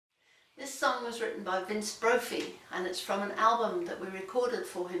This song was written by Brophy and it's from an album that we recorded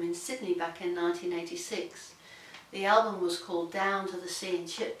for him in Sydney back in 1986. The album was called Down to the Sea and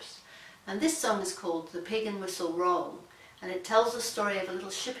Ships, and this song is called The Pig and Whistle Roll, and it tells the story of a little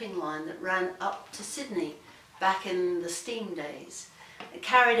shipping line that ran up to Sydney back in the steam days. It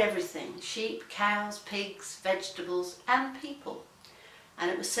carried everything: sheep, cows, pigs, vegetables and people. And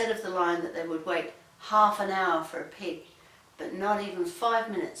it was said of the line that they would wait half an hour for a pig, but not even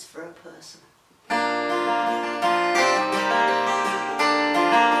 5 minutes for a person.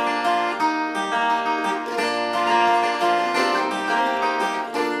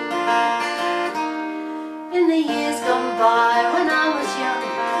 In the years gone by, when I was young,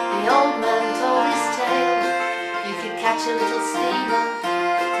 the old man told his tale. You could catch a little steamer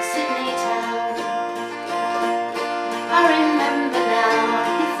to Sydney town. I remember now,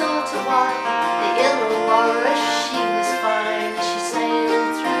 he thought a while, the Illawarra, she was fine as she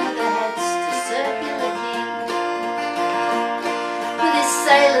sailed through the heads to Circular Quay. With his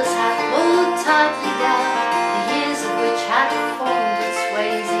sailor's hat pulled tightly down, the years of which had formed its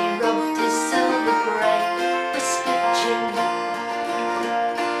ways, he rubbed his silver grey whiskered chin.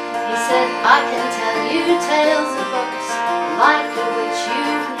 He said, I can tell you tales of books, like of which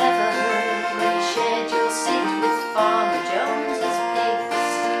you've never heard, when you shared your seat with Farmer Jones's pigs.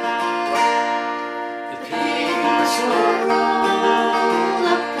 The pig whistle roll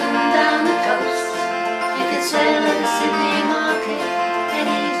up and down the coast. You could sail at the Sydney market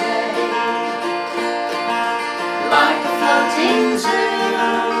any day, like a floating zoo,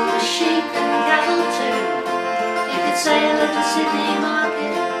 sheep and cattle too. You could sail at the Sydney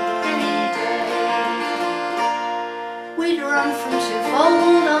market any day. We'd run from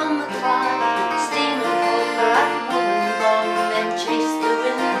Twofold on the Clyde, steam and poker at Wollongong, then chase the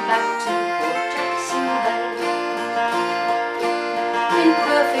wind back to Port Jackson Bay. In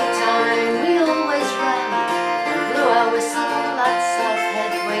perfect time we always ran and blew our whistle at South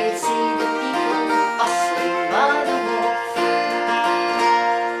Head, where you'd see the people bustling by the wharf.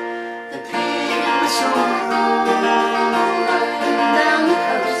 The pig and whistle roll up and down the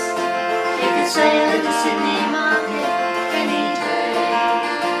coast. You could sail at the Sydney market any day,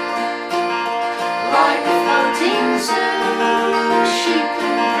 like a floating zoo, sheep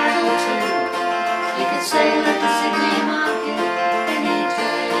and cattle too. You could sail at the Sydney market any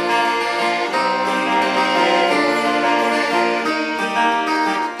day.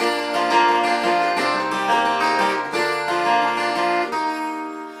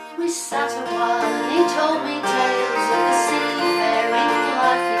 We sat a while and he told me tales of the seafaring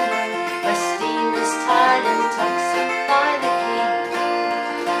life again, where steamers tied and tucks up by the quay.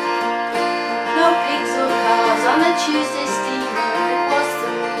 No pigs or cars on a Tuesday steamer, it was the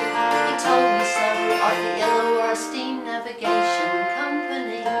rule. He told me so of the Illawarra Steam Navigation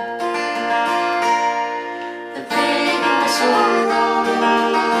Company. The pig and whistle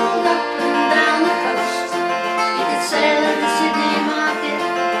rolled up and down the coast. You could sail at the Sydney market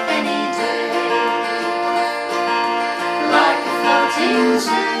any day, like a floating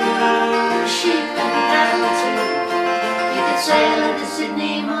zoo,